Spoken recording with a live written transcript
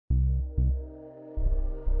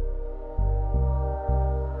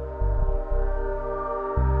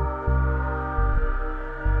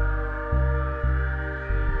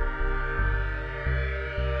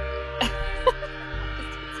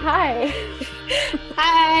Hi.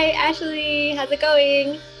 Hi, Ashley. How's it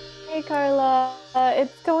going? Hey, Carla.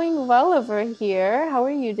 It's going well over here. How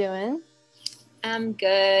are you doing? I'm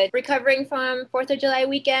good. Recovering from 4th of July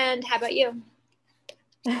weekend. How about you?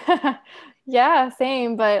 Yeah,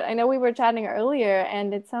 same, but I know we were chatting earlier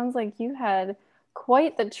and it sounds like you had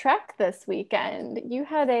quite the trek this weekend. You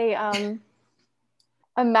had a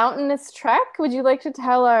mountainous trek. Would you like to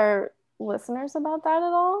tell our listeners about that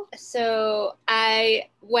at all? So, I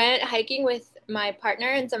went hiking with my partner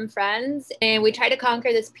and some friends, and we tried to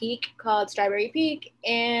conquer this peak called Strawberry Peak,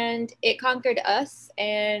 and it conquered us.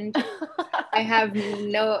 And I have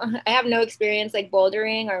no experience like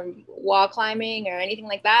bouldering or wall climbing or anything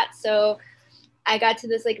like that. So, I got to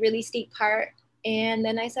this like really steep part, and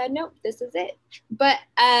then I said, nope, this is it. But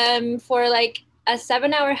for like a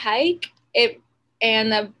 7 hour hike, it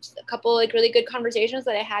and a couple like really good conversations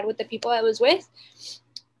that I had with the people I was with.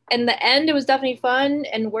 In the end, it was definitely fun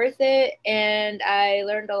and worth it, and I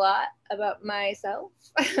learned a lot about myself.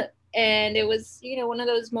 And it was, one of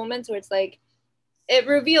those moments where it's like it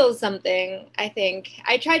reveals something. I think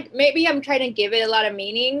maybe I'm trying to give it a lot of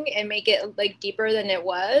meaning and make it like deeper than it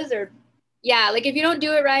was, or yeah, like if you don't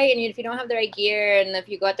do it right and if you don't have the right gear and if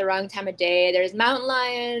you go at the wrong time of day, there's mountain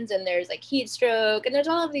lions and there's like heat stroke and there's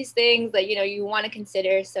all of these things that you want to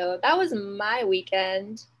consider. So that was my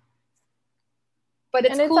weekend, but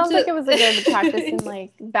it's And it cool sounds like it was a good practice in to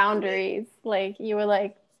like boundaries. Like you were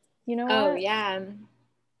like, you know oh what? yeah,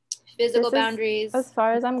 physical This is as boundaries.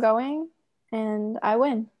 far as I'm going, and I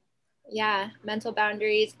win. Yeah, mental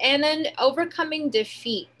boundaries and then overcoming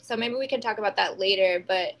defeat. So maybe we can talk about that later,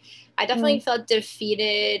 but I definitely Mm. felt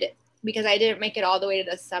defeated because I didn't make it all the way to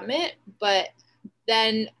the summit. But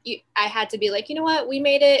then I had to be like, you know what? We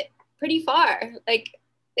made it pretty far. Like,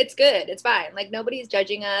 it's good. It's fine. Like, nobody's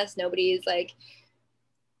judging us. Nobody's like,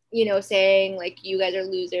 saying like, you guys are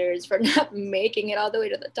losers for not making it all the way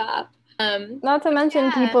to the top. Not to But mention,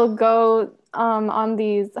 yeah, people go on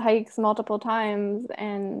these hikes multiple times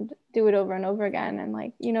and do it over and over again, and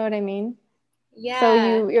like, you know what I mean? So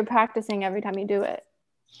yeah. you're practicing every time you do it.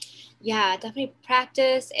 Yeah, definitely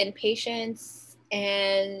practice and patience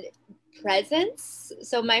and presence.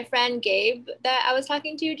 So my friend Gabe that I was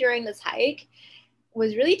talking to during this hike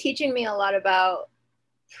was really teaching me a lot about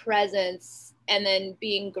presence and then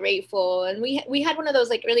being grateful. And we had one of those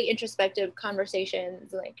like really introspective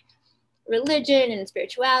conversations like religion and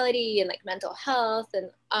spirituality and like mental health, and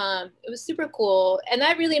it was super cool, and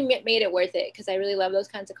that really made it worth it because I really love those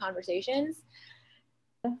kinds of conversations.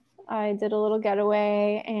 I did a little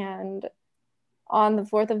getaway, and on the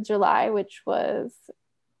 4th of July, which was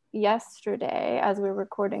yesterday as we were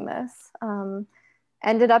recording this,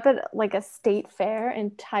 ended up at like a state fair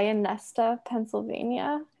in Tionesta,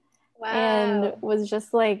 Pennsylvania, and Wow. was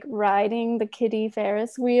just like riding the kiddie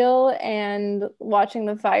Ferris wheel and watching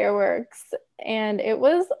the fireworks. And it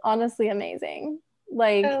was honestly amazing.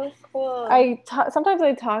 Like, Oh, cool. sometimes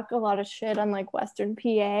I talk a lot of shit on like Western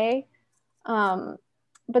PA, um,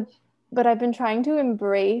 but I've been trying to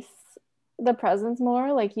embrace the presence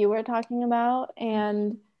more, like you were talking about,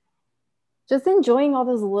 and just enjoying all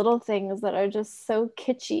those little things that are just so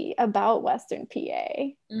kitschy about Western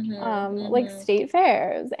PA. Mm-hmm, Like mm-hmm. state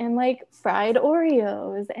fairs and like fried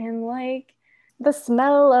Oreos and like the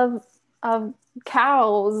smell of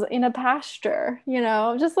cows in a pasture,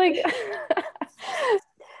 just like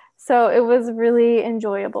so it was really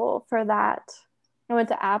enjoyable for that. I went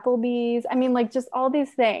to Applebee's. I mean, like just all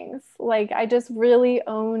these things. Like I just really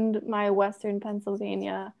owned my Western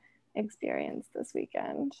Pennsylvania experience this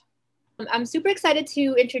weekend. I'm super excited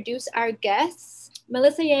to introduce our guests.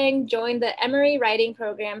 Melissa Yang joined the Emory Writing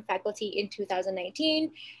Program faculty in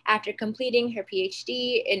 2019 after completing her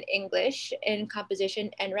PhD in English in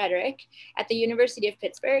Composition and Rhetoric at the University of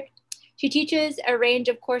Pittsburgh. She teaches a range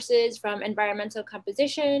of courses from environmental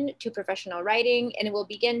composition to professional writing and will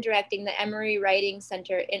begin directing the Emory Writing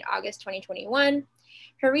Center in August 2021.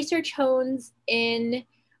 Her research hones in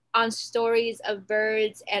on stories of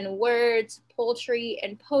birds and words, poultry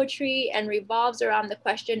and poetry, and revolves around the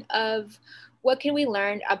question of what can we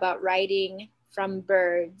learn about writing from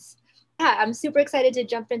birds. Yeah, I'm super excited to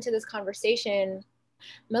jump into this conversation.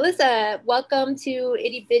 Melissa, welcome to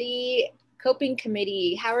Itty Bitty Coping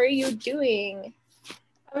Committee. How are you doing?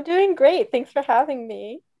 I'm doing great. Thanks for having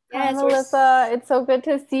me. Hi, Yes, we're Melissa. It's so good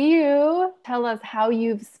to see you. Tell us how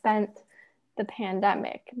you've spent the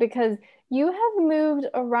pandemic because you have moved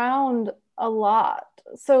around a lot.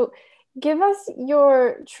 So, give us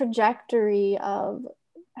your trajectory of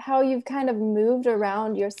how you've kind of moved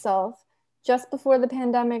around yourself just before the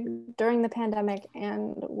pandemic, during the pandemic,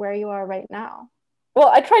 and where you are right now. Well,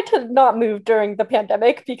 I tried to not move during the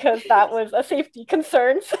pandemic because that was a safety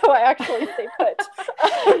concern. So I actually stayed put.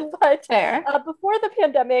 But Fair. before the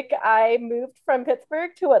pandemic, I moved from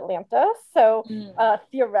Pittsburgh to Atlanta. So Mm.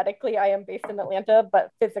 theoretically, I am based in Atlanta,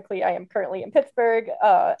 but physically, I am currently in Pittsburgh.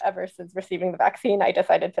 Ever since receiving the vaccine, I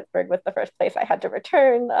decided Pittsburgh was the first place I had to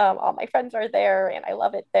return. All my friends are there and I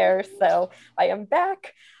love it there. So I am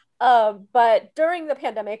back. But during the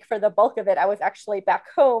pandemic, for the bulk of it, I was actually back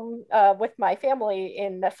home with my family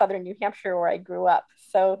in southern New Hampshire, where I grew up.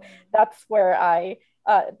 So that's where I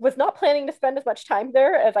was not planning to spend as much time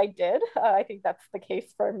there as I did. I think that's the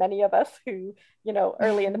case for many of us who,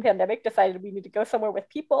 early in the pandemic decided we need to go somewhere with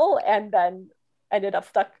people and then ended up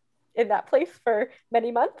stuck in that place for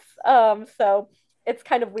many months. So it's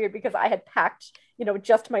kind of weird because I had packed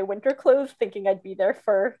just my winter clothes, thinking I'd be there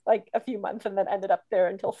for like a few months and then ended up there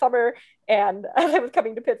until summer. And as I was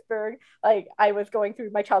coming to Pittsburgh, like I was going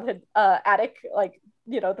through my childhood attic, like,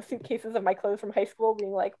 the suitcases of my clothes from high school,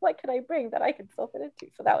 being like, what can I bring that I can still fit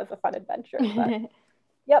into? So that was a fun adventure. But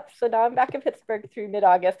yep. So now I'm back in Pittsburgh through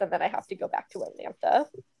mid-August and then I have to go back to Atlanta.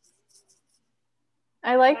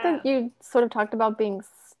 I like that you sort of talked about being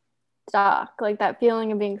stuck, like that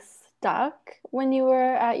feeling of being stuck when you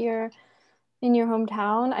were in your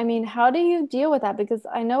hometown. I mean, how do you deal with that? Because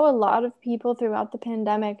I know a lot of people throughout the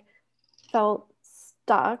pandemic felt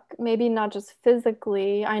stuck, maybe not just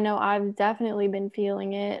physically. I know I've definitely been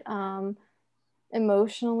feeling it,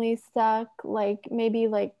 emotionally stuck, like maybe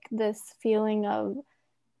like this feeling of,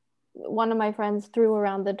 one of my friends threw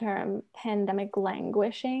around the term pandemic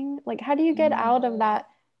languishing. Like, how do you get out of that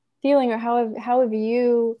feeling, or how have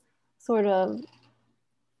you sort of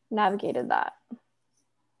navigated that?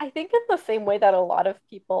 I think in the same way that a lot of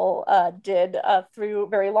people did through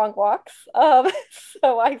very long walks.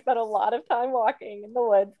 So I spent a lot of time walking in the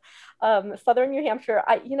woods, southern New Hampshire.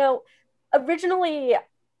 Originally,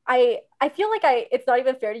 I feel like it's not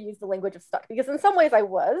even fair to use the language of stuck because in some ways I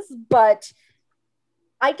was, but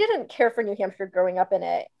I didn't care for New Hampshire growing up in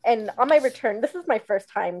it. And on my return, this is my first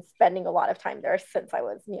time spending a lot of time there since I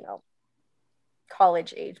was,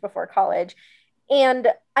 college age, before college. And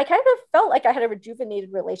I kind of felt like I had a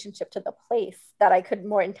rejuvenated relationship to the place that I could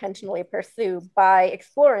more intentionally pursue by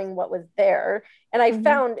exploring what was there. And I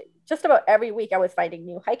found just about every week I was finding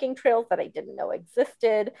new hiking trails that I didn't know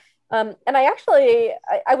existed. And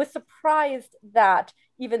I was surprised that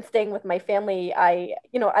even staying with my family, I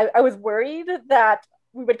was worried that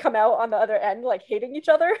we would come out on the other end like hating each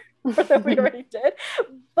other more than we already did.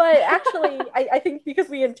 But actually, I think because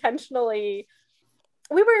we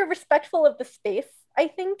were respectful of the space, I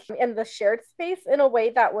think, and the shared space in a way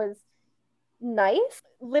that was nice.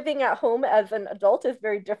 Living at home as an adult is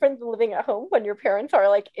very different than living at home when your parents are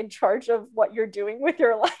like in charge of what you're doing with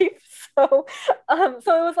your life. So it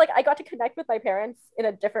was like I got to connect with my parents in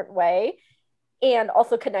a different way and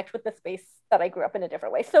also connect with the space that I grew up in a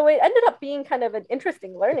different way. So it ended up being kind of an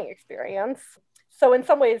interesting learning experience. So in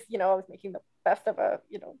some ways, I was making the best of a,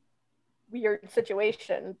 weird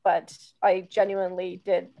situation, but I genuinely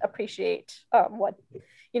did appreciate what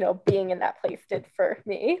being in that place did for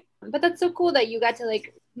me. But that's so cool that you got to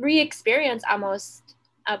like re-experience almost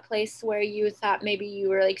a place where you thought maybe you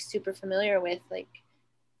were like super familiar with, like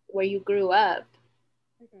where you grew up,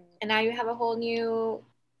 and now you have a whole new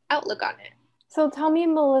outlook on it. So tell me,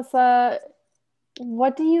 Melissa,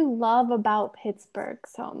 what do you love about Pittsburgh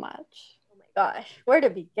so much? Oh my gosh, where to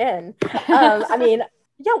begin? I mean,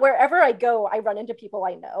 yeah, wherever I go, I run into people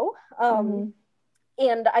I know.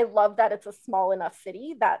 And I love that it's a small enough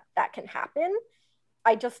city that can happen.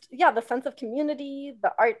 The sense of community,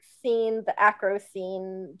 the art scene, the acro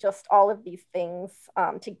scene, just all of these things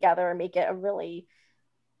together make it a really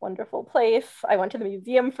wonderful place. I went to the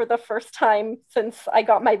museum for the first time since I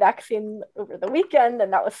got my vaccine over the weekend,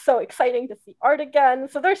 and that was so exciting to see art again.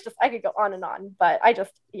 So I could go on and on, but I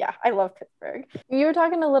love Pittsburgh. You were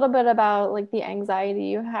talking a little bit about like the anxiety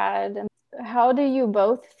you had, and how do you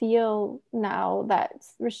both feel now that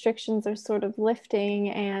restrictions are sort of lifting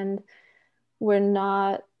and we're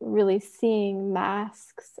not really seeing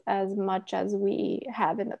masks as much as we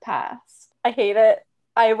have in the past? I hate it.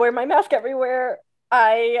 I wear my mask everywhere.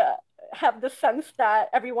 I have the sense that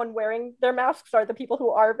everyone wearing their masks are the people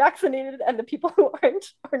who are vaccinated and the people who aren't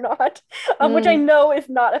are not, which I know is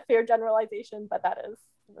not a fair generalization, but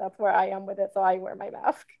that's where I am with it. So I wear my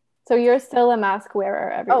mask. So you're still a mask wearer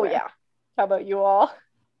everywhere? Oh yeah. How about you all?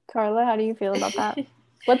 Carla, how do you feel about that?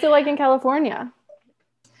 What's it like in California?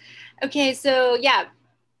 Okay, so yeah,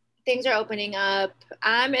 things are opening up.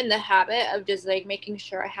 I'm in the habit of just like making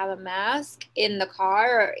sure I have a mask in the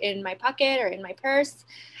car or in my pocket or in my purse.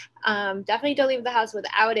 Definitely don't leave the house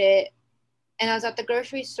without it. And I was at the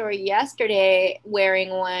grocery store yesterday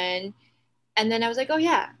wearing one. And then I was like, oh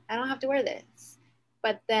yeah, I don't have to wear this.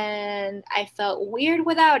 But then I felt weird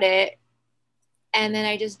without it. And then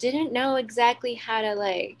I just didn't know exactly how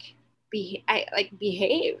to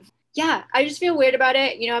behave. Yeah, I just feel weird about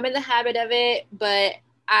it. I'm in the habit of it, but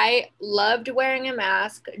I loved wearing a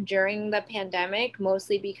mask during the pandemic,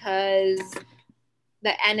 mostly because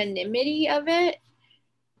the anonymity of it.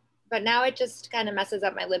 But now it just kind of messes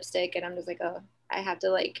up my lipstick, and I'm just like, oh, I have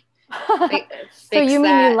to fix So you mean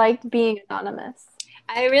that. you liked being anonymous?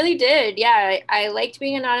 I really did. Yeah, I liked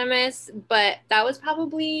being anonymous, but that was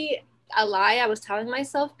probably a lie I was telling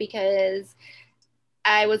myself, because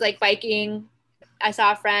I was like biking. I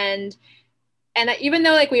saw a friend, and even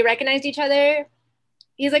though we recognized each other,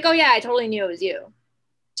 he's like, oh yeah, I totally knew it was you.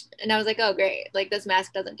 And I was like, oh great, this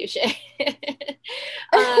mask doesn't do shit.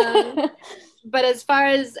 But as far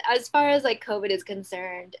as COVID is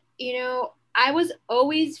concerned, I was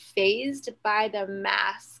always fazed by the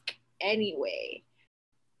mask anyway.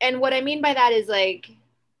 And what I mean by that is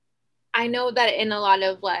I know that in a lot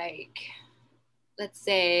of let's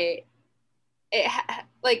say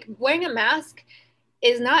wearing a mask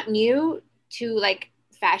is not new to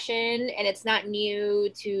fashion, and it's not new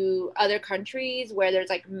to other countries where there's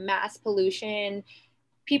mass pollution.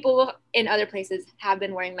 People in other places have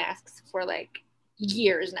been wearing masks for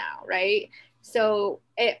years now, right? So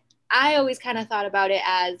I always kind of thought about it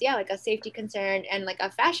as a safety concern and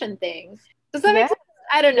a fashion thing. Does that make sense?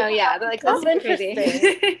 I don't know. Yeah, that's interesting.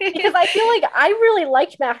 Because I feel like I really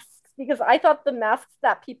liked masks, because I thought the masks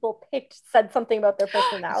that people picked said something about their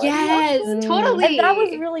personality. Yes, totally. And that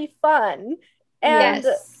was really fun. And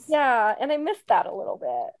yes. Yeah, and I missed that a little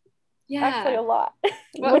bit. Yeah. Actually, a lot.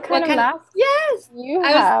 What kind of mask? Yes. You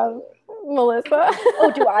have, Melissa.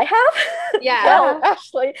 Oh, do I have? Yeah. Well,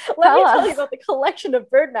 actually, let me tell you about the collection of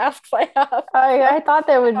bird masks I have. I thought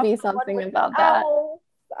there would be something about that.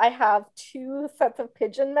 I have 2 sets of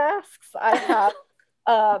pigeon masks. I have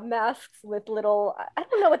masks with little, I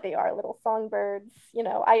don't know what they are, little songbirds.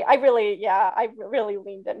 I really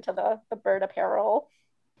leaned into the bird apparel.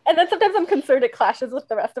 And then sometimes I'm concerned it clashes with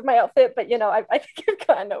the rest of my outfit, but I think I've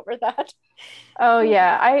gotten over that. Oh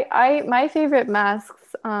yeah, I my favorite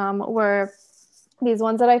masks were these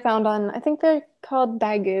ones that I found on, I think they're called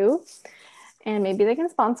Baggu, and maybe they can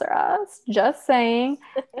sponsor us, just saying.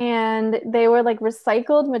 And they were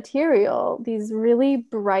recycled material, these really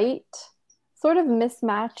bright, sort of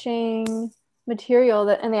mismatching material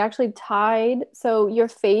and they actually tied, so your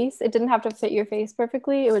face, it didn't have to fit your face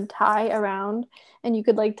perfectly, it would tie around, and you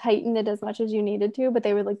could tighten it as much as you needed to, but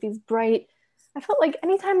they were these bright. I felt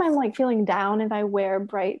anytime I'm feeling down, if I wear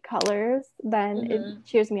bright colors, then it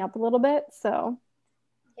cheers me up a little bit. So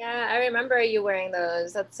yeah, I remember you wearing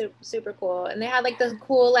those. That's super, super cool. And they had this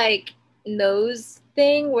cool nose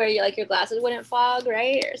thing where your glasses wouldn't fog,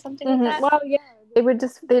 right, or something like that. Well, yeah,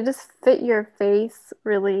 they just fit your face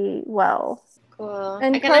really well. Cool.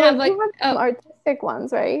 And I kind of have some artistic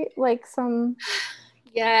ones, right? Some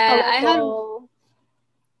yeah, colorful...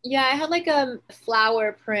 I had a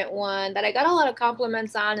flower print one that I got a lot of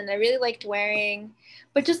compliments on, and I really liked wearing.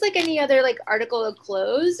 But just any other article of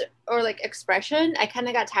clothes or expression, I kind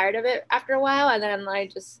of got tired of it after a while, and then I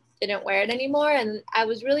just didn't wear it anymore. And I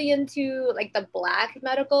was really into the black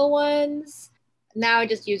medical ones. Now I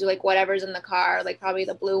just use whatever's in the car, probably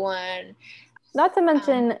the blue one. Not to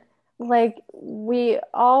mention, we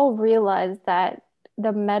all realize that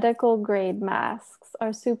the medical grade masks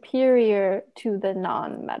are superior to the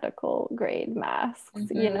non-medical grade masks,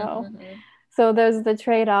 So there's the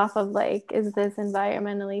trade-off of is this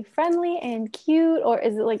environmentally friendly and cute, or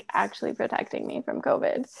is it actually protecting me from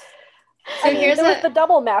COVID? So there was the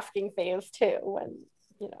double masking phase too, when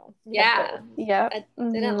yeah, it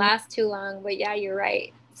didn't last too long, but yeah, you're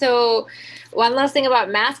right. So one last thing about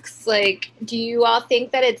masks, do you all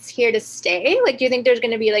think that it's here to stay? Do you think there's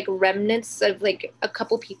going to be remnants of a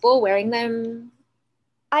couple people wearing them?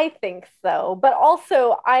 I think so, but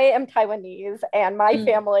also I am Taiwanese, and my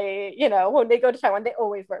family, when they go to Taiwan, they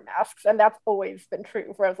always wear masks, and that's always been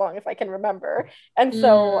true for as long as I can remember. And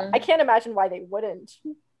so I can't imagine why they wouldn't.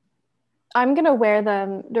 I'm gonna wear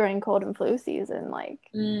them during cold and flu season,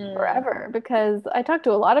 forever, because I talked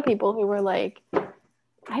to a lot of people who were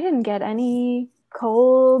I didn't get any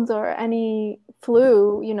colds or any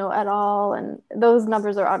flu, at all, and those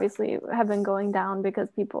numbers are obviously have been going down because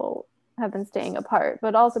people have been staying apart,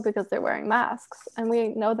 but also because they're wearing masks, and we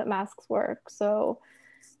know that masks work. So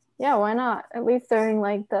yeah, why not? At least during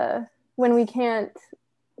when we can't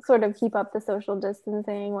sort of keep up the social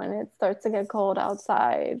distancing when it starts to get cold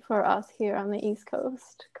outside for us here on the East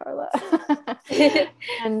Coast, Carla.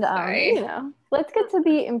 And, let's get to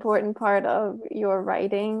the important part of your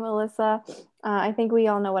writing, Melissa. I think we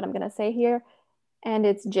all know what I'm going to say here, and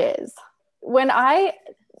it's jizz.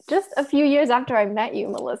 Just a few years after I met you,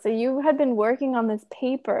 Melissa, you had been working on this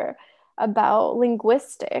paper about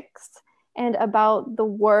linguistics and about the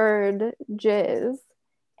word jizz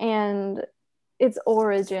and its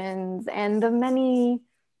origins and the many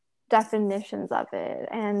definitions of it.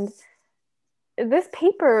 And this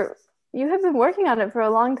paper, you have been working on it for a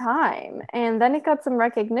long time, and then it got some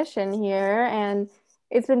recognition here, and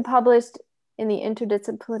it's been published in the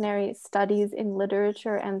Interdisciplinary Studies in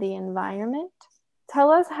Literature and the Environment.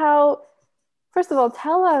 First of all,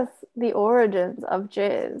 tell us the origins of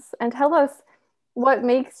jizz, and tell us what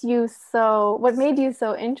made you so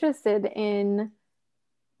interested in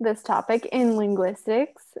this topic in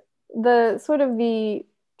linguistics, the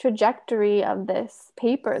trajectory of this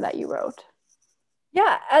paper that you wrote.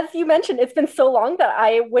 Yeah, as you mentioned, it's been so long that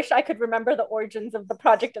I wish I could remember the origins of the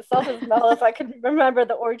project itself as well as I could remember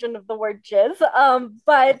the origin of the word jizz.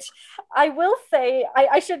 But I will say,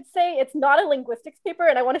 I should say it's not a linguistics paper,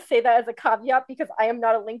 and I want to say that as a caveat because I am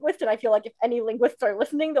not a linguist, and I feel like if any linguists are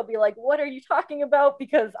listening, they'll be like, what are you talking about?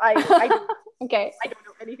 Because I don't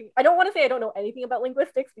know anything. I don't want to say I don't know anything about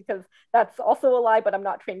linguistics because that's also a lie, but I'm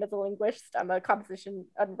not trained as a linguist. I'm a composition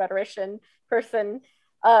and rhetorician person.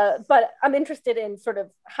 But I'm interested in sort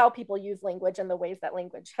of how people use language and the ways that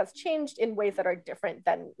language has changed in ways that are different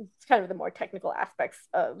than kind of the more technical aspects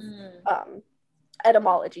of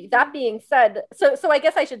etymology. That being said, so I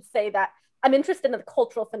guess I should say that I'm interested in the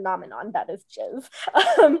cultural phenomenon that is jizz.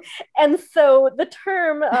 And so the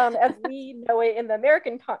term, as we know it in the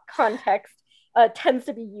American context, tends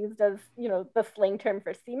to be used as, the slang term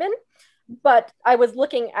for semen. But I was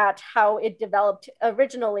looking at how it developed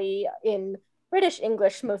originally in British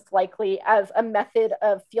English, most likely, as a method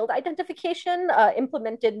of field identification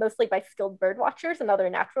implemented mostly by skilled bird watchers and other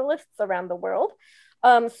naturalists around the world.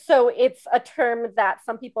 So it's a term that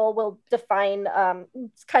some people will define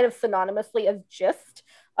kind of synonymously as gist,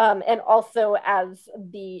 and also as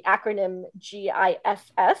the acronym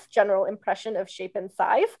GISS, General Impression of Shape and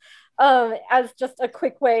Size, as just a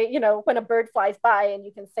quick way, when a bird flies by and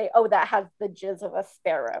you can say, oh, that has the jizz of a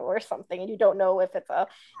sparrow or something, and you don't know if it's a,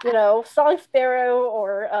 song sparrow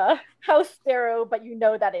or a house sparrow, but you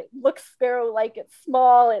know that it looks sparrow-like, it's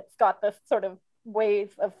small, it's got this sort of ways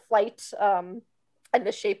of flight and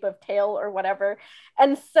the shape of tail or whatever.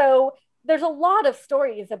 And so there's a lot of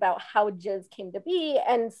stories about how jizz came to be.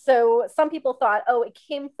 And so some people thought, oh, it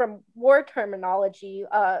came from war terminology,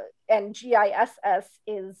 and GISS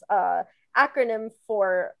is an acronym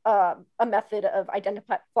for a method of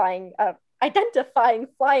identifying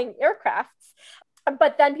flying aircrafts.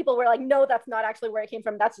 But then people were like, no, that's not actually where it came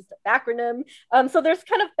from. That's just an acronym. So there's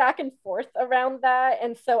kind of back and forth around that.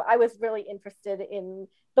 And so I was really interested in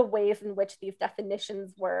the ways in which these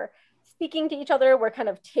definitions were speaking to each other, were kind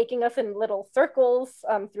of taking us in little circles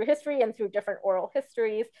through history and through different oral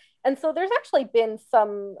histories. And so there's actually been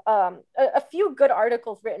a few good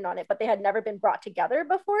articles written on it, but they had never been brought together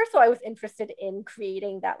before. So I was interested in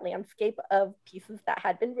creating that landscape of pieces that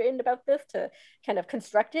had been written about this to kind of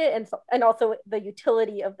construct it. And also the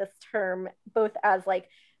utility of this term, both as like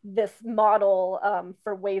this model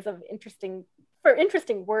for ways of interesting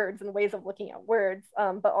words and ways of looking at words,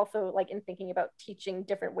 but also like in thinking about teaching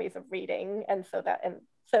different ways of reading. And so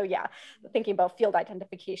thinking about field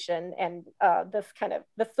identification and this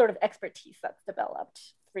sort of expertise that's developed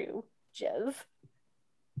through jizz.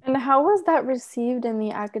 And how was that received in the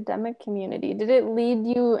academic community? Did it lead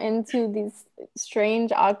you into these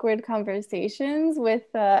strange, awkward conversations with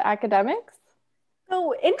academics?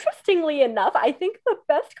 So interestingly enough, I think the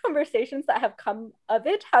best conversations that have come of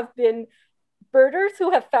it have been birders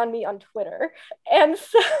who have found me on Twitter. And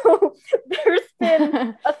so there's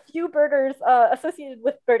been a few birders associated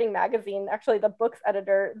with Birding Magazine, actually the books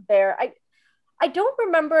editor there. I don't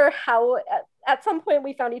remember how at some point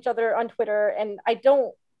we found each other on Twitter, and I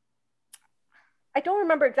don't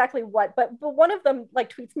remember exactly what, but one of them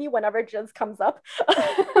like tweets me whenever jizz comes up.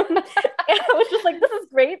 And I was just like, this is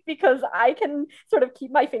great because I can sort of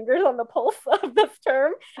keep my fingers on the pulse of this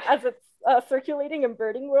term as it's circulating in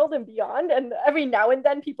birding world and beyond. And every now and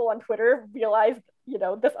then people on Twitter realize,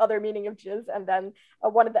 this other meaning of jizz. And then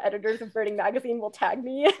one of the editors of Birding Magazine will tag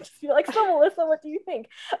me and just be like, so Melissa, what do you think?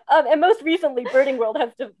 And most recently, Birding World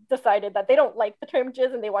has decided that they don't like the term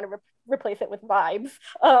jizz and they want to replace it with vibes.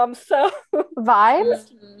 So Vibes?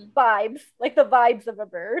 Vibes, like the vibes of a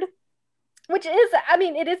bird. which is, I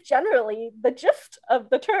mean, it is generally the gist of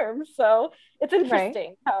the term. So it's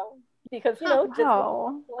interesting how, because, you know, just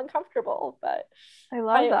feel uncomfortable, but I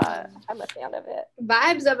love that. I'm a fan of it.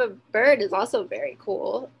 Vibes of a bird is also very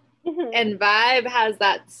cool. And vibe has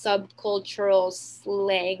that subcultural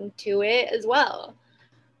slang to it as well.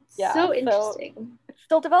 Yeah, so interesting. So it's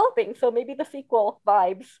still developing. So maybe the sequel,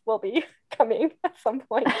 Vibes, will be coming at some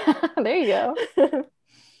point. There you go.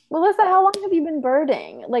 Melissa, how long have you been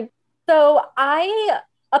birding? Like, so I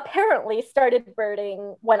apparently started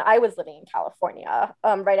birding when I was living in California,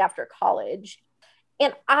 right after college.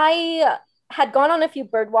 And I had gone on a few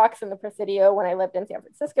bird walks in the Presidio when I lived in San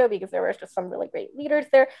Francisco because there was just some really great leaders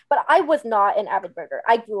there. But I was not an avid birder.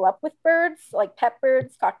 I grew up with birds, like pet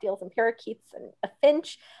birds, cocktails and parakeets and a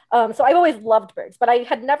finch. So I've always loved birds, but I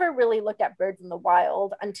had never really looked at birds in the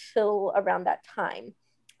wild until around that time.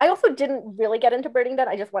 I also didn't really get into birding then.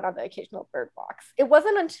 I just went on the occasional bird walks. It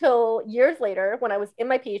wasn't until years later when I was in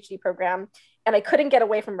my PhD program and I couldn't get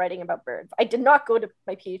away from writing about birds. I did not go to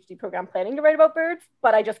my PhD program planning to write about birds,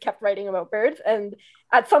 but I just kept writing about birds. And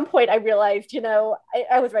at some point I realized, you know,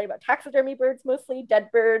 I was writing about taxidermy birds, mostly dead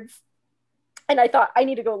birds. And I thought I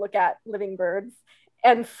need to go look at living birds.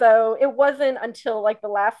 And so it wasn't until like the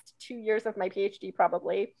last 2 years of my PhD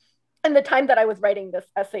probably, and the time that I was writing this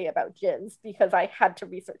essay about jizz, because I had to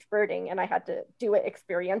research birding and I had to do it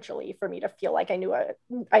experientially for me to feel like I knew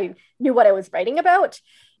what I was writing about.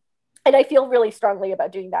 And I feel really strongly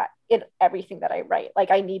about doing that in everything that I write. Like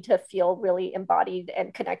I need to feel really embodied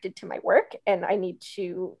and connected to my work. And I need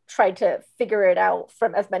to try to figure it out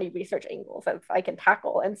from as many research angles as I can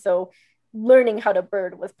tackle. And so learning how to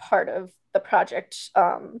bird was part of the project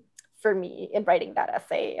for me in writing that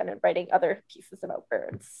essay and in writing other pieces about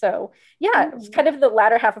birds. So yeah, it was kind of the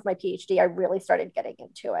latter half of my PhD, I really started getting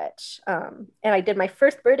into it. And I did my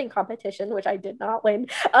first birding competition, which I did not win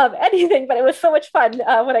anything, but it was so much fun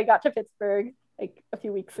when I got to Pittsburgh like a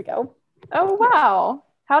few weeks ago. Oh, wow.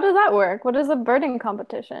 How does that work? What is a birding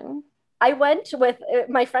competition? I went with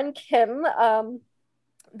my friend Kim,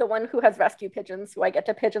 the one who has rescue pigeons, who I get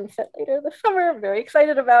to pigeon sit later this summer. I'm very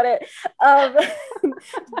excited about it.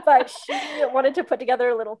 But she wanted to put together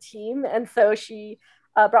a little team. And so she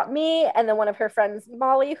brought me and then one of her friends,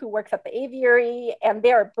 Molly, who works at the aviary. And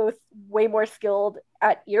they are both way more skilled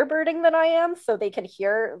at ear birding than I am. So they can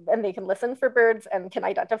hear and they can listen for birds and can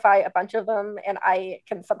identify a bunch of them. And I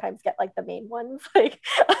can sometimes get like the main ones, like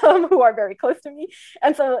who are very close to me.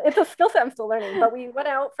 And so it's a skill set I'm still learning. But we went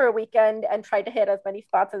out for a weekend and tried to hit as many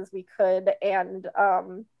spots as we could and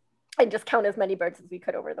just count as many birds as we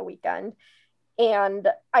could over the weekend. And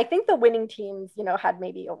I think the winning teams, you know, had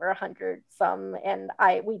maybe over 100 some, and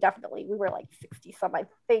we were like 60 some, I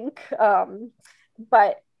think.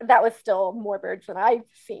 But that was still more birds than I've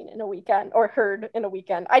seen in a weekend or heard in a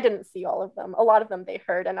weekend. I didn't see all of them. A lot of them they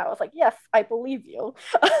heard, and I was like, yes, I believe you.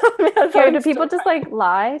 So do people just like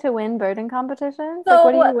lie to win birding competitions? So, like,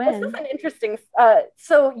 what do you win? This is an interesting,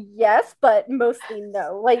 so yes, but mostly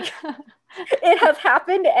no. Like it has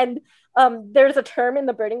happened, and there's a term in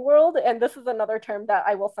the birding world, and this is another term that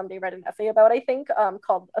I will someday write an essay about, I think,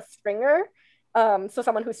 called a stringer. So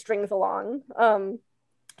someone who strings along.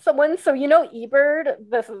 So you know eBird,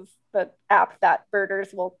 this is the app that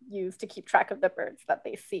birders will use to keep track of the birds that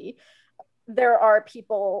they see. There are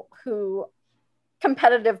people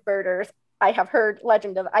competitive birders, I have heard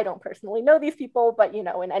legend of, I don't personally know these people, but you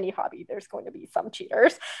know, in any hobby, there's going to be some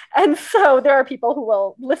cheaters. And so there are people who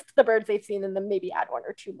will list the birds they've seen and then maybe add one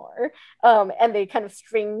or two more. And they kind of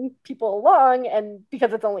string people along. And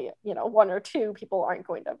because it's only, you know, one or two, people aren't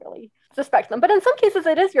going to really suspect them. But in some cases,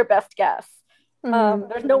 it is your best guess.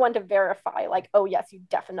 There's no one to verify like, oh yes, you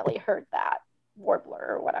definitely heard that warbler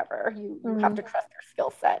or whatever. You have to trust your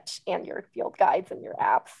skill set and your field guides and your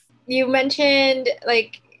apps. You mentioned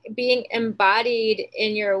like being embodied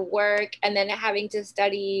in your work and then having to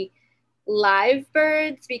study live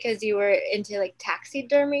birds because you were into like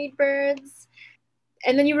taxidermied birds.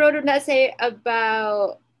 And then you wrote an essay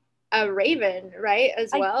about a raven, right, as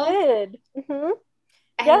well? I did. Mm-hmm.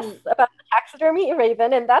 Yes, about the taxidermy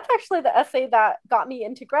raven. And that's actually the essay that got me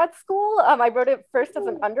into grad school. I wrote it first as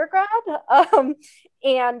an undergrad.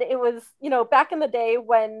 And it was, you know, back in the day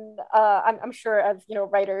when I'm sure as, you know,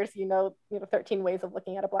 writers, you know, 13 Ways of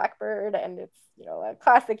Looking at a Blackbird. And it's, you know, a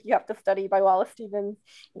classic you have to study by Wallace Stevens,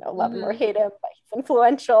 you know, love him or hate him, but he's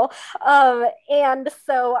influential. And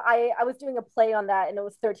so I was doing a play on that, and it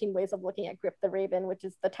was 13 Ways of Looking at Grip the Raven, which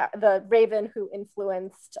is the raven who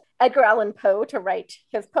influenced Edgar Allan Poe to write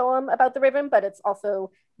his poem about the raven, but it's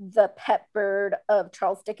also the pet bird of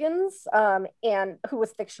Charles Dickens, and who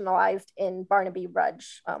was fictionalized in Barnaby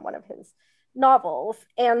Rudge, one of his novels.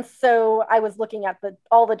 And so I was looking at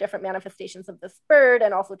all the different manifestations of this bird,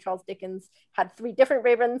 and also Charles Dickens had 3 different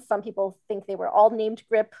ravens. Some people think they were all named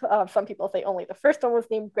Grip. Some people say only the first one was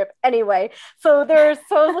named Grip. Anyway, so I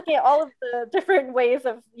was looking at all of the different ways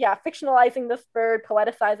of fictionalizing this bird,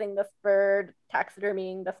 poeticizing this bird,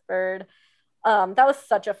 taxidermying this bird. That was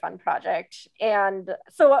such a fun project. And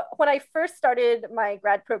so when I first started my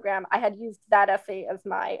grad program, I had used that essay as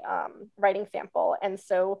my writing sample. And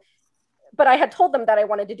so, but I had told them that I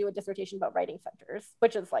wanted to do a dissertation about writing centers,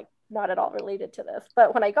 which is like not at all related to this.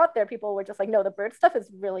 But when I got there, people were just like, no, the bird stuff is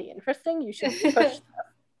really interesting. You should push stuff.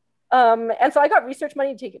 And so I got research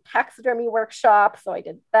money to take a taxidermy workshop. So I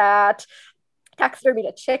did that. Taxidermied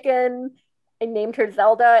a chicken. I named her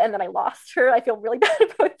Zelda, and then I lost her. I feel really bad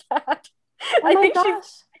about that. Oh I my think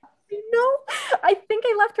gosh. I think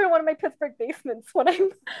I left her in one of my Pittsburgh basements when I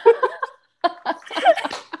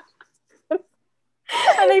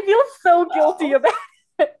and I feel so guilty about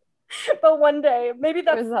it. But one day, maybe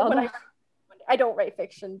that's when I don't write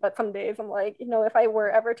fiction, but some days I'm like, if I were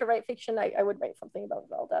ever to write fiction, I would write something about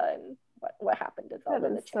Zelda and what happened to Zelda.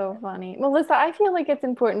 That is so funny. Melissa, I feel like it's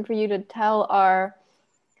important for you to tell our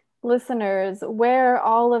listeners where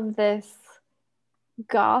all of this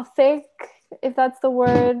Gothic, if that's the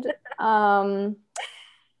word,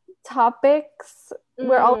 topics,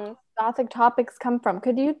 where all Gothic topics come from.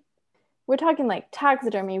 We're talking like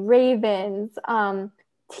taxidermy, ravens,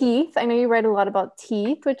 teeth. I know you write a lot about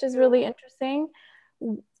teeth, which is really interesting.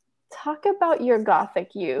 Talk about your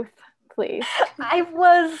Gothic youth, please. I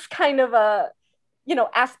was kind of a,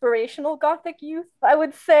 aspirational Gothic youth, I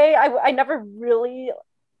would say. I never really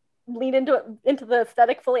lean into the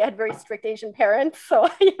aesthetic fully. I had very strict Asian parents, so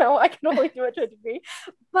I can only do it to a degree.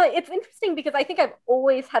 But it's interesting because I think I've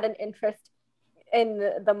always had an interest in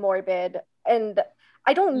the morbid, and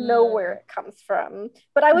I don't know where it comes from,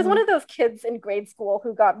 but I was one of those kids in grade school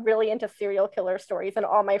who got really into serial killer stories, and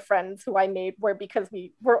all my friends who I made were because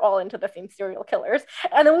we were all into the same serial killers.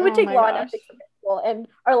 And then we would take law and ethics in school, and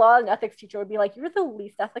our law and ethics teacher would be like, "You're the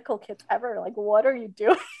least ethical kids ever. Like, what are you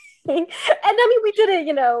doing?" And I mean, we did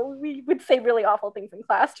it, we would say really awful things in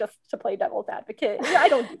class just to play devil's advocate. I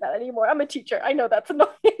don't do that anymore. I'm a teacher. I know that's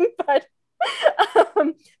annoying,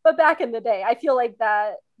 but back in the day, I feel like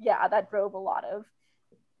that drove a lot of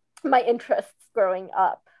my interests growing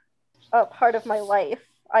up. Part of my life,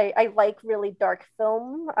 I like really dark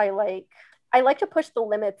film. I like to push the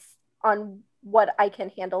limits on what I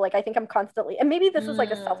can handle. Like, I think I'm constantly, and maybe this is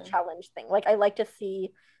like a self-challenge thing. Like, I like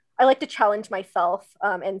to challenge myself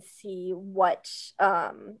and see what it's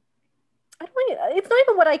not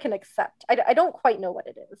even what I can accept. I don't quite know what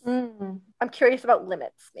it is. I'm curious about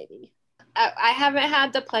limits, maybe. I haven't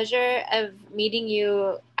had the pleasure of meeting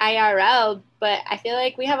you IRL, but I feel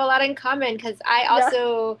like we have a lot in common because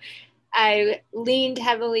I leaned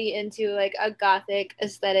heavily into like a Gothic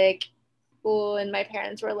aesthetic school, and my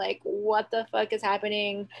parents were like, what the fuck is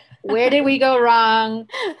happening? Where did we go wrong?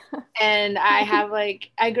 And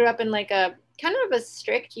I grew up in like a kind of a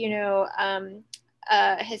strict,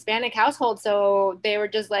 Hispanic household. So they were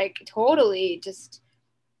just like totally just,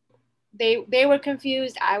 they were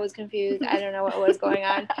confused. I was confused. I don't know what was going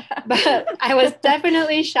on, but I was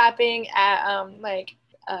definitely shopping at like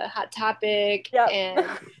Hot Topic, and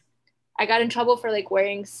I got in trouble for like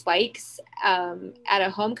wearing spikes at a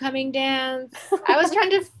homecoming dance. I was trying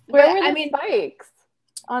to where were the spikes?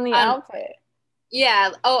 On the outfit?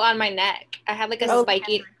 Yeah. Oh, on my neck. I had like I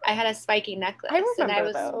had a spiky necklace. I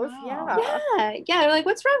remember those. Wow. Yeah. Like,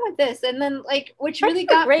 what's wrong with this? And then like, which really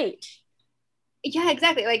got great. Yeah,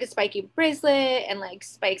 exactly. Like a spiky bracelet and like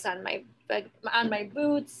spikes on my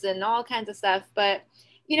boots and all kinds of stuff. But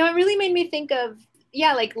it really made me think of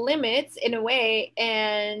like limits in a way,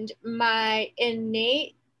 and my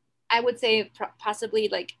innate, I would say possibly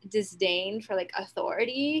like disdain for like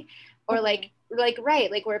authority, or like right,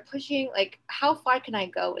 like we're pushing, like how far can I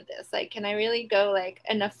go with this? Like, can I really go like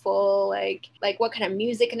in a full like what kind of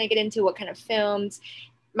music can I get into? What kind of films?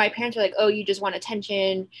 My parents were like, oh, you just want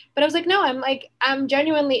attention. But I was like, no, I'm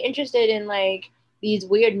genuinely interested in like these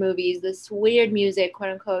weird movies, this weird music,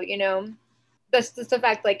 quote unquote, That's just the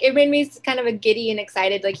fact, like it made me kind of a giddy and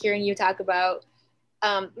excited, like hearing you talk about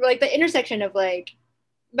like the intersection of like,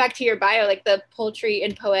 back to your bio, like the poultry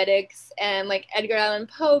and poetics, and like Edgar Allan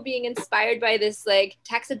Poe being inspired by this like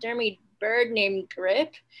taxidermy bird named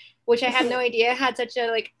Grip, which I had no idea had such a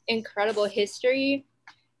like incredible history.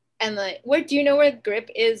 And like, do you know where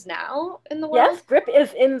Grip is now in the world? Yes, Grip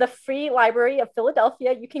is in the Free Library of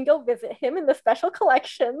Philadelphia. You can go visit him in the special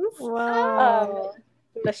collections. Wow.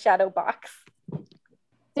 In the shadow box.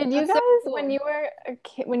 Did you guys, when you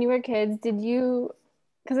were kids, did you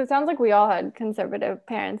because it sounds like we all had conservative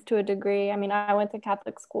parents to a degree. I mean, I went to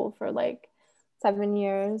Catholic school for like 7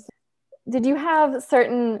 years. Did you have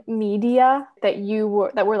certain media that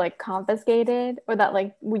were like confiscated, or that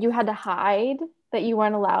like you had to hide, that you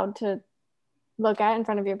weren't allowed to look at in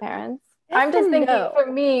front of your parents? I'm just thinking, No. for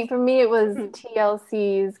me it was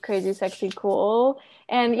TLC's Crazy Sexy Cool.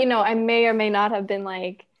 And I may or may not have been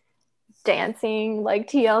like dancing like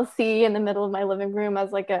TLC in the middle of my living room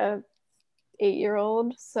as like a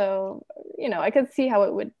 8-year-old. So, I could see how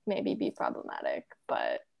it would maybe be problematic,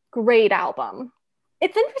 but great album.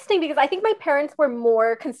 It's interesting because I think my parents were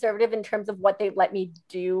more conservative in terms of what they let me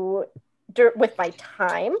do with my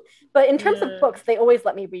time, but in terms of books, they always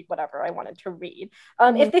let me read whatever I wanted to read.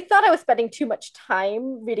 If they thought I was spending too much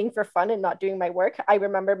time reading for fun and not doing my work, I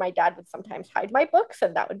remember my dad would sometimes hide my books,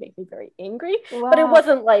 and that would make me very angry. Wow. But it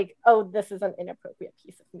wasn't like, oh, this is an inappropriate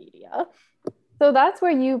piece of media. So that's where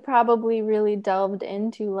you probably really delved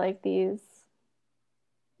into like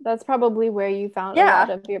that's probably where you found a lot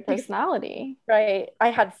of your personality. Right. I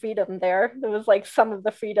had freedom there. It was like some of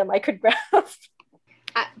the freedom I could grasp.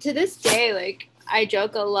 To this day, like, I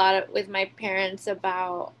joke a lot with my parents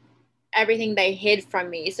about everything they hid from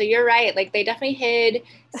me. So you're right. Like, they definitely hid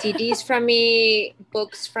CDs from me,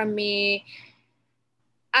 books from me.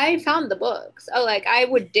 I found the books. Oh, like, I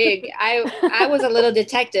would dig. I was a little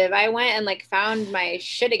detective. I went and like found my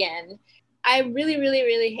shit again. I really, really,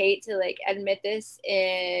 really hate to like admit this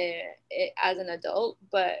as an adult,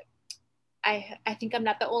 but I think I'm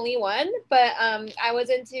not the only one. But I was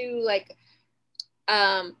into like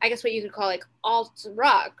I guess what you could call like alt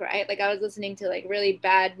rock, right? Like I was listening to like really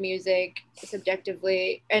bad music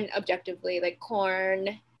subjectively and objectively, like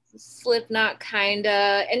Korn, Slipknot,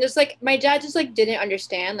 kinda, and just like my dad just like didn't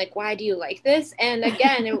understand like, why do you like this? And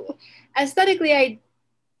again, aesthetically, I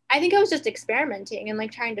think I was just experimenting and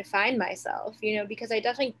like trying to find myself, because I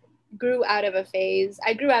definitely grew out of that phase.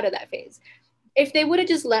 If they would have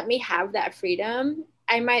just let me have that freedom,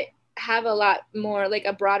 I might have a lot more like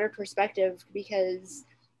a broader perspective, because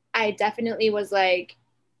I definitely was like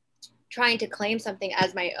trying to claim something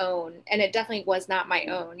as my own, and it definitely was not my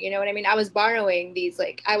own. You know what I mean? I was borrowing these,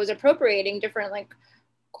 like I was appropriating different like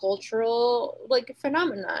cultural like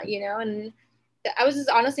phenomena, and I was just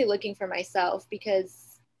honestly looking for myself,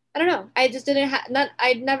 because I don't know, I just didn't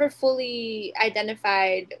I'd never fully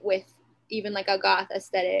identified with even like a goth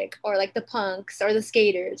aesthetic, or like the punks or the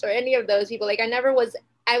skaters or any of those people. Like I never was,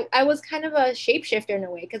 I was kind of a shapeshifter in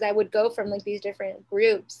a way, because I would go from like these different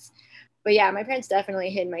groups. But yeah, my parents definitely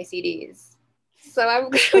hid my CDs. So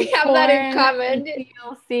we have that in common.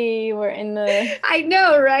 TLC were in the I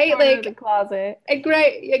know, right? Like the closet.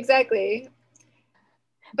 Right, exactly.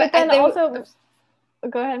 But then also,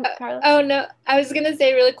 go ahead, Carla. Oh no, I was gonna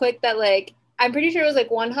say really quick that like I'm pretty sure it was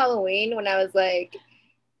like one Halloween when I was like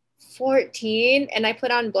 14, and I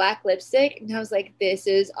put on black lipstick, and I was like, this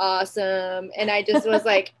is awesome. And I just was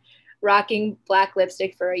like rocking black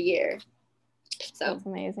lipstick for a year. So that's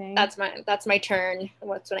amazing. That's my turn.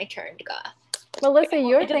 That's when I turned goth. Melissa,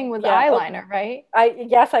 your thing was eyeliner, right?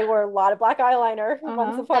 Yes, I wore a lot of black eyeliner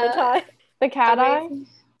once upon a time. The cat eye?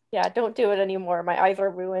 Yeah, don't do it anymore. My eyes are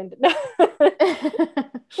ruined.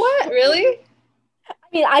 What? Really? I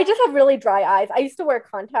mean, I just have really dry eyes. I used to wear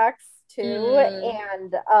contacts too,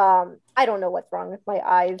 and I don't know what's wrong with my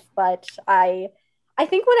eyes, but I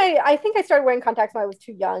think I started wearing contacts when I was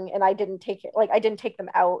too young, and I didn't take them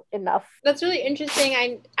out enough. That's really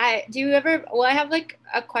interesting. I do you ever? Well, I have like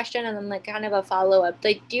a question and then like kind of a follow up.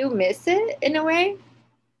 Like, do you miss it in a way?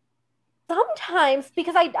 Sometimes,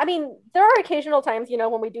 because I mean, there are occasional times,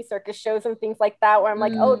 when we do circus shows and things like that, where I'm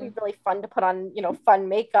like, oh, it'd be really fun to put on, fun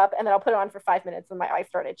makeup, and then I'll put it on for 5 minutes and my eyes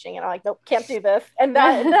start itching, and I'm like, nope, can't do this. And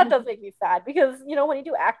that does make me sad, because, when you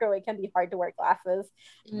do acro, it can be hard to wear glasses.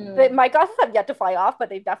 My glasses have yet to fly off, but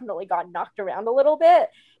they've definitely got knocked around a little bit.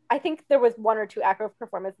 I think there was 1 or 2 acro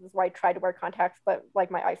performances where I tried to wear contacts, but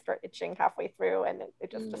like my eyes start itching halfway through, and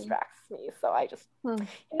it just distracts me. So I just,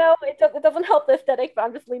 it doesn't help the aesthetic, but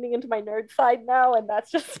I'm just leaning into my nerd side now, and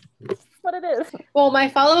that's just what it is. Well, my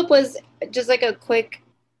follow-up was just like a quick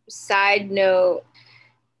side note.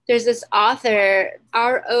 There's this author,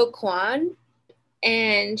 R.O. Kwon,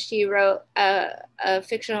 and she wrote a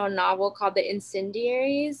fictional novel called The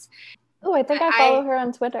Incendiaries. Oh, I think I follow her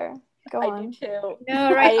on Twitter. Go on. I do too.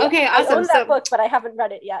 No, right? Okay, awesome. I own that book, but I haven't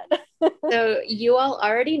read it yet. So you all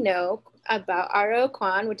already know about R.O.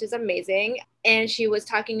 Kwon, which is amazing. And she was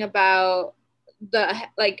talking about the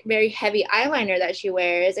like very heavy eyeliner that she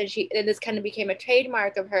wears, and this kind of became a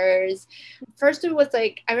trademark of hers. First, it was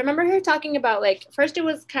like, I remember her talking about like, first it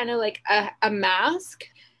was kind of like a mask,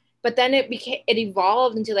 but then it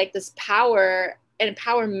evolved into like this power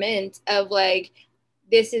empowerment of like,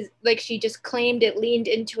 this is like, she just claimed it, leaned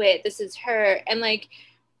into it, this is her. And like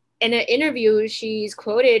in an interview, she's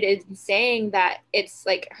quoted as saying that it's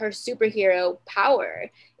like her superhero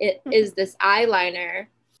power. It is this eyeliner.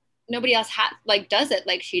 Nobody else does it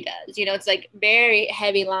like she does. You know, it's like very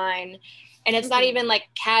heavy line, and it's not even like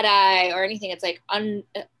cat eye or anything. It's like in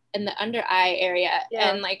the under eye area.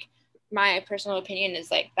 Yeah. And like my personal opinion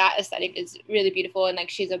is like that aesthetic is really beautiful, and like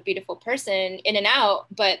she's a beautiful person in and out.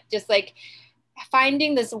 But just like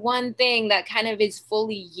finding this one thing that kind of is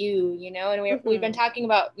fully you know. And we've been talking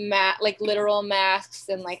about like literal masks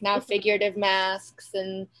and like now figurative masks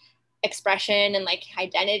and expression and like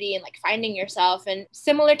identity and like finding yourself. And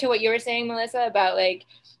similar to what you were saying, Melissa, about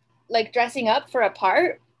like dressing up for a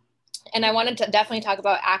part. And I wanted to definitely talk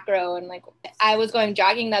about acro. And like I was going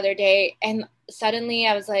jogging the other day, and suddenly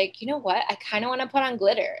I was like, you know what, I kind of want to put on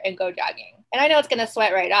glitter and go jogging. And I know it's going to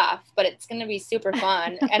sweat right off, but it's going to be super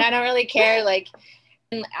fun. And I don't really care. Like,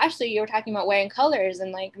 and Ashley, you were talking about wearing colors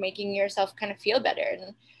and like making yourself kind of feel better.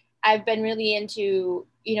 And I've been really into,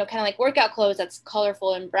 you know, kind of like workout clothes that's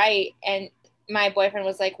colorful and bright. And my boyfriend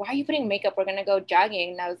was like, why are you putting makeup? We're going to go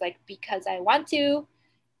jogging. And I was like, because I want to.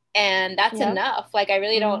 And that's enough. Like, I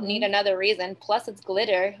really don't need another reason. Plus it's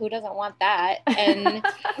glitter. Who doesn't want that? And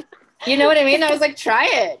you know what I mean? I was like, try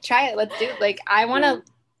it. Let's do it. Like, I want to,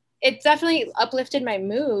 it definitely uplifted my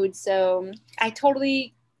mood. So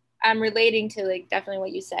I'm relating to like definitely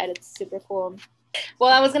what you said. It's super cool.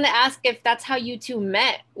 Well, I was going to ask if that's how you two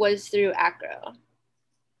met, was through acro.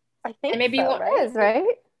 I think and maybe so,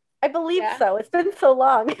 right? I believe so. It's been so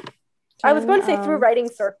long. I was going to say through writing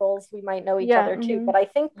circles, we might know each other too, but I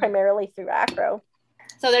think primarily through acro.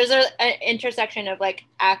 So there's an intersection of like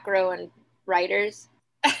acro and writers.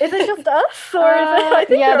 Is it just us? Or is it,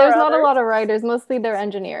 there's not a lot of writers. Mostly they're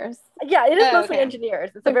engineers. Yeah, it is mostly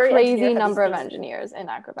engineers. It's a very crazy number of engineers in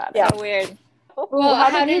acrobatics. Yeah, so weird. Well,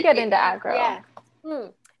 how did you get into acro? Yeah.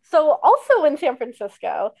 So also in San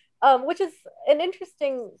Francisco, which is an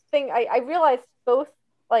interesting thing. I realized both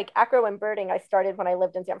like acro and birding I started when I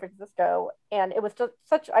lived in San Francisco, and it was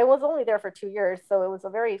just I was only there for 2 years, so it was a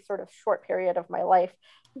very sort of short period of my life,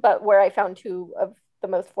 but where I found two of the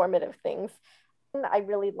most formative things. I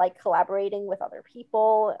really like collaborating with other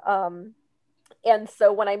people, and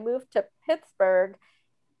so when I moved to Pittsburgh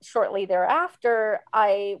shortly thereafter,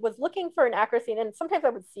 I was looking for an acro scene, and sometimes I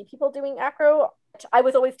would see people doing acro. I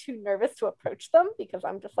was always too nervous to approach them because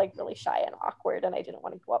I'm just like really shy and awkward, and I didn't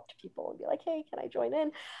want to go up to people and be like, hey, can I join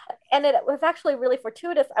in? And it was actually really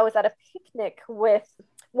fortuitous. I was at a picnic with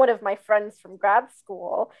one of my friends from grad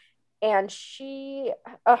school, and she,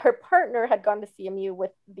 her partner had gone to CMU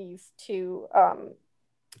with these two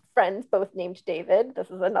friends, both named David. This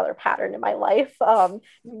is another pattern in my life.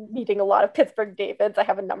 Meeting a lot of Pittsburgh Davids. I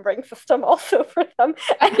have a numbering system also for them.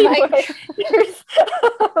 Anyway,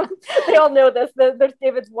 they all know this. There's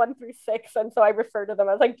Davids 1 through 6, and so I refer to them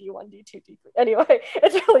as like D1, D2, D3. Anyway,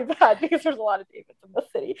 it's really bad because there's a lot of Davids in the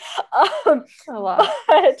city. A lot.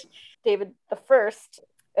 But David the first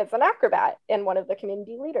is an acrobat and one of the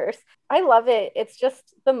community leaders. I love it. It's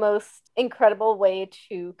just the most incredible way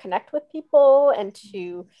to connect with people and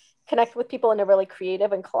to connect with people in a really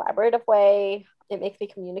creative and collaborative way. It makes me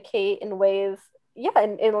communicate in ways,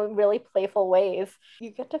 in really playful ways.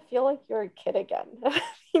 You get to feel like you're a kid again.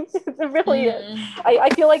 It really is.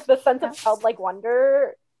 I feel like the sense of childlike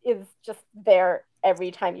wonder is just there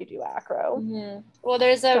every time you do acro. Well,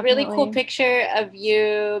 there's a really cool picture of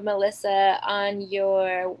you, Melissa, on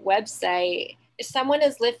your website. Someone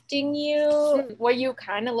is lifting you where you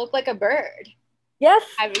kind of look like a bird. Yes.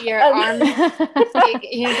 Have your arms,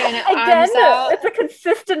 again, arms out. It's a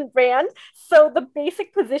consistent brand. So the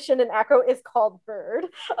basic position in acro is called bird.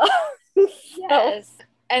 Yes.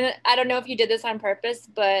 And I don't know if you did this on purpose,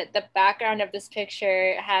 but the background of this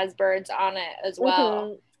picture has birds on it as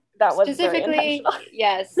well. That was specifically,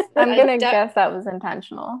 yes. I'm gonna guess that was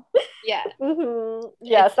intentional. Yeah.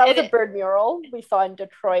 Yes, that was a bird mural we saw in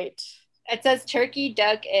Detroit. It says turkey,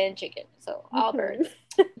 duck, and chicken, so all birds.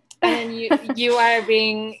 And you are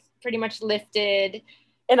being pretty much lifted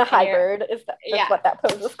in a high bird. Is what that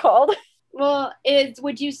pose is called? Well,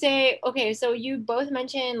 would you say, okay, so you both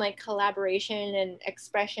mentioned like collaboration and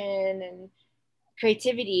expression and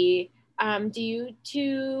creativity. Do you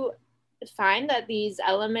two find that these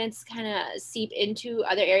elements kind of seep into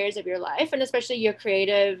other areas of your life, and especially your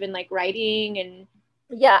creative and like writing? And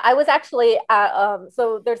I was actually at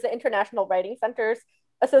so there's the International Writing Centers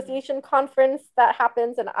Association conference that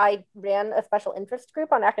happens, and I ran a special interest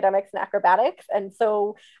group on academics and acrobatics, and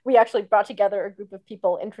so we actually brought together a group of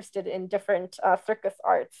people interested in different circus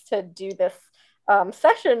arts to do this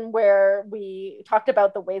session where we talked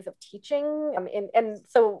about the ways of teaching. And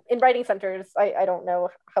so in writing centers, I don't know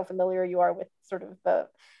how familiar you are with sort of the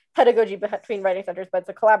pedagogy between writing centers, but it's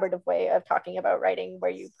a collaborative way of talking about writing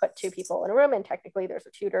where you put two people in a room and technically there's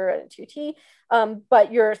a tutor and a tutee,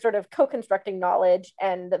 but you're sort of co-constructing knowledge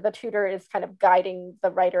and the tutor is kind of guiding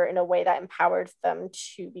the writer in a way that empowers them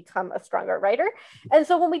to become a stronger writer. And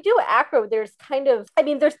so when we do acro, there's kind of, I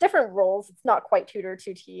mean, there's different roles. It's not quite tutor,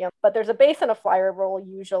 tutee, but there's a base and a flyer role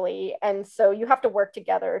usually. And so you have to work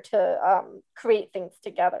together to create things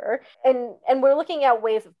together. And we're looking at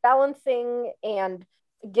ways of balancing and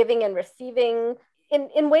giving and receiving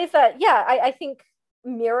in ways that, yeah, I think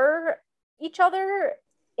mirror each other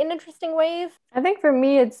in interesting ways. I think for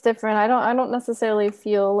me it's different. I don't necessarily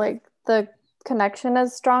feel like the connection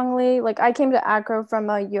as strongly. Like I came to acro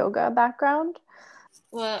from a yoga background.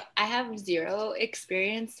 Well, I have zero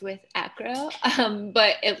experience with acro,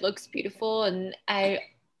 but it looks beautiful. And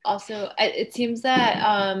it seems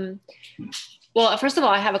that, well, first of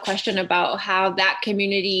all, I have a question about how that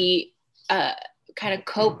community kind of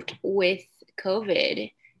coped with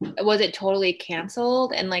COVID. Was it totally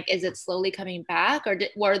canceled? And like, is it slowly coming back? Or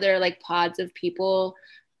were there like pods of people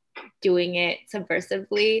doing it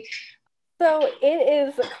subversively? So it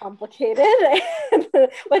is complicated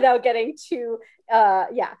without getting too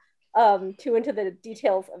into the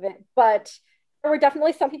details of it. But there were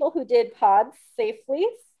definitely some people who did pods safely,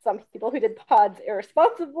 some people who did pods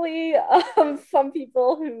irresponsibly, some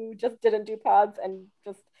people who just didn't do pods and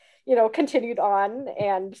just continued on,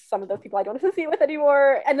 and some of those people I don't associate with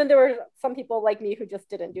anymore. And then there were some people like me who just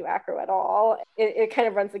didn't do acro at all. It kind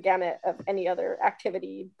of runs the gamut of any other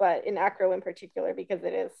activity, but in acro in particular, because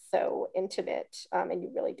it is so intimate, and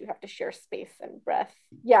you really do have to share space and breath.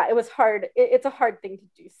 Yeah, it was hard. It's a hard thing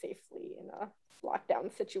to do safely in a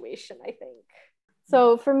lockdown situation, I think.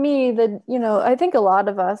 So for me, I think a lot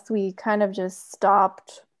of us, we kind of just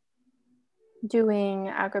stopped doing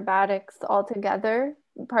acrobatics altogether,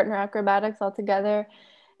 partner acrobatics altogether.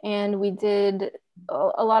 And we did,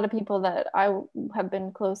 a lot of people that I have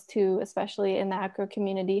been close to, especially in the acro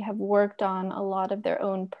community, have worked on a lot of their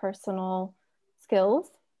own personal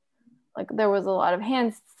skills. Like there was a lot of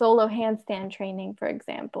solo handstand training, for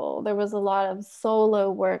example. There was a lot of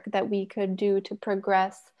solo work that we could do to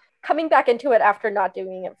progress. Coming back into it after not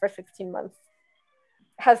doing it for 16 months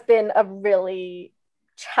has been a really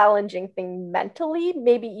challenging thing mentally,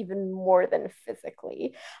 maybe even more than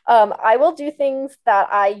physically. I will do things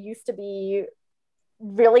that I used to be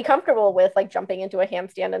really comfortable with, like jumping into a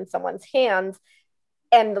handstand in someone's hands,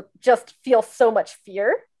 and just feel so much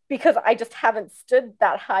fear because I just haven't stood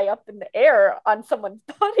that high up in the air on someone's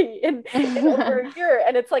body in over a year.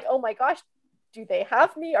 And it's like, oh my gosh, do they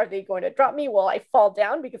have me? Are they going to drop me? Will I fall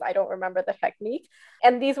down because I don't remember the technique?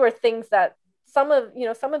 And these were things that some of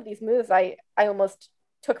these moves I almost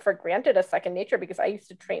took for granted as second nature because I used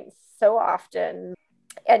to train so often.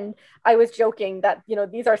 And I was joking that,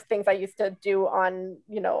 these are things I used to do on,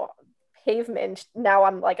 pavement. Now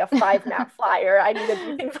I'm like a 5-mat flyer. I need to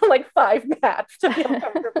do things on like 5 mats to feel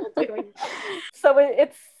comfortable doing that. So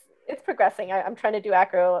it's progressing. I'm trying to do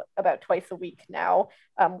acro about twice a week now,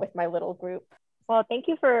 with my little group. Well, thank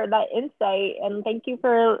you for that insight, and thank you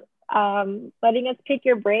for letting us pick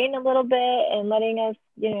your brain a little bit and letting us,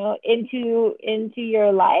 into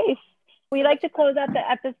your life. We like to close out the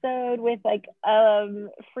episode with like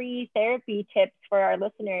free therapy tips for our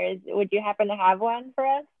listeners. Would you happen to have one for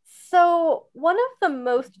us? So one of the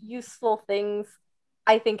most useful things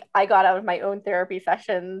I think I got out of my own therapy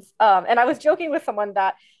sessions, and I was joking with someone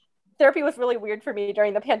that therapy was really weird for me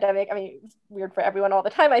during the pandemic. I mean, it's weird for everyone all the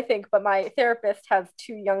time, I think, but my therapist has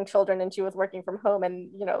 2 young children and she was working from home, and,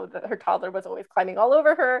 her toddler was always climbing all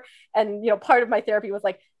over her. And, part of my therapy was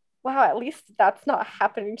like, wow, at least that's not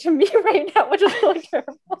happening to me right now, which is really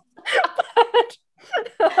terrible.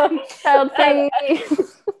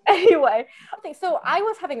 Anyway, so I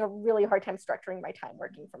was having a really hard time structuring my time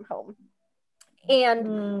working from home.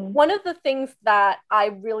 And one of the things that I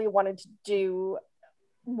really wanted to do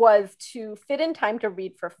was to fit in time to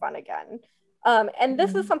read for fun again. And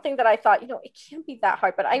this is something that I thought, it can't be that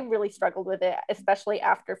hard, but I really struggled with it, especially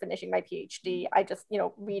after finishing my PhD. I just,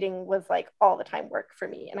 reading was like all the time work for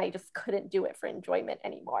me, and I just couldn't do it for enjoyment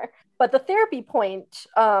anymore. But the therapy point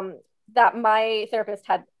that my therapist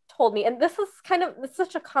had told me, and this is it's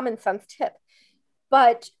such a common sense tip,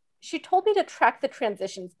 but she told me to track the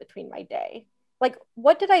transitions between my day. Like,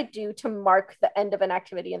 what did I do to mark the end of an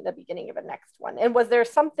activity and the beginning of a next one? And was there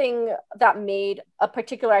something that made a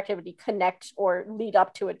particular activity connect or lead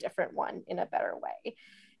up to a different one in a better way?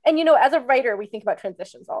 And, as a writer, we think about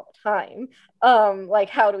transitions all the time. Like,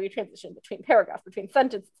 how do we transition between paragraphs, between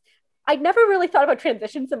sentences? I'd never really thought about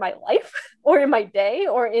transitions in my life or in my day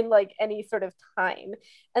or in like any sort of time.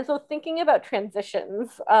 And so thinking about transitions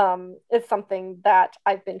is something that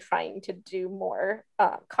I've been trying to do more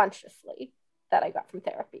consciously that I got from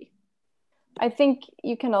therapy. I think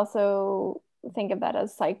you can also think of that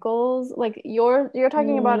as cycles. Like you're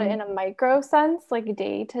talking about it in a micro sense, like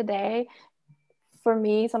day to day. For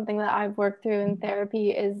me, something that I've worked through in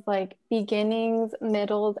therapy is like beginnings,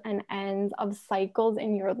 middles, and ends of cycles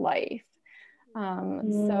in your life.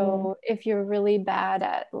 So if you're really bad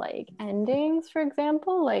at like endings, for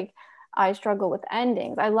example, like I struggle with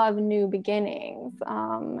endings. I love new beginnings.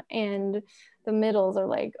 And the middles are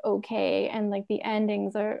like okay, and like the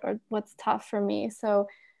endings are what's tough for me. So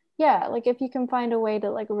yeah, like if you can find a way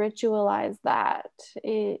to like ritualize that,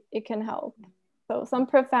 it can help. So some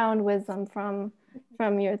profound wisdom from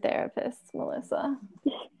your therapist, Melissa.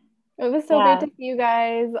 It was so great to see you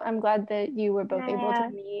guys. I'm glad that you were both able to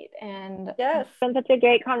meet. And yes, it's been such a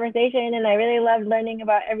great conversation, and I really loved learning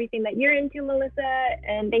about everything that you're into, Melissa.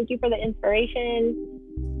 And thank you for the inspiration.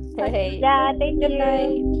 Hey. Yeah, thank you. Good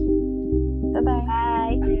night.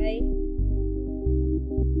 Bye-bye. Bye. Bye.